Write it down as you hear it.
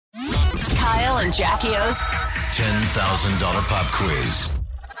Kyle and Jackie O's $10,000 pop quiz.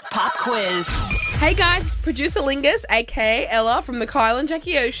 Pop Quiz. Hey guys, it's producer Lingus, aka Ella from the Kyle and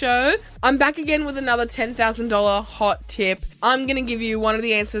Jackie O Show. I'm back again with another $10,000 hot tip. I'm going to give you one of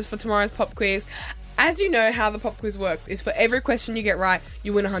the answers for tomorrow's pop quiz. As you know, how the pop quiz works is for every question you get right,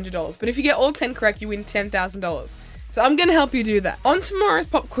 you win $100. But if you get all 10 correct, you win $10,000. So I'm going to help you do that. On tomorrow's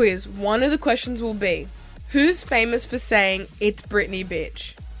pop quiz, one of the questions will be, who's famous for saying, "It's Britney,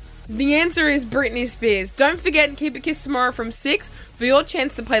 bitch"? The answer is Britney Spears. Don't forget and keep it kissed tomorrow from 6 for your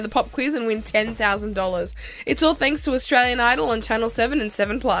chance to play the pop quiz and win $10,000. It's all thanks to Australian Idol on Channel 7 and 7+.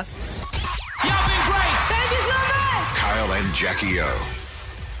 Y'all been great. Thank you so much. Kyle and Jackie O.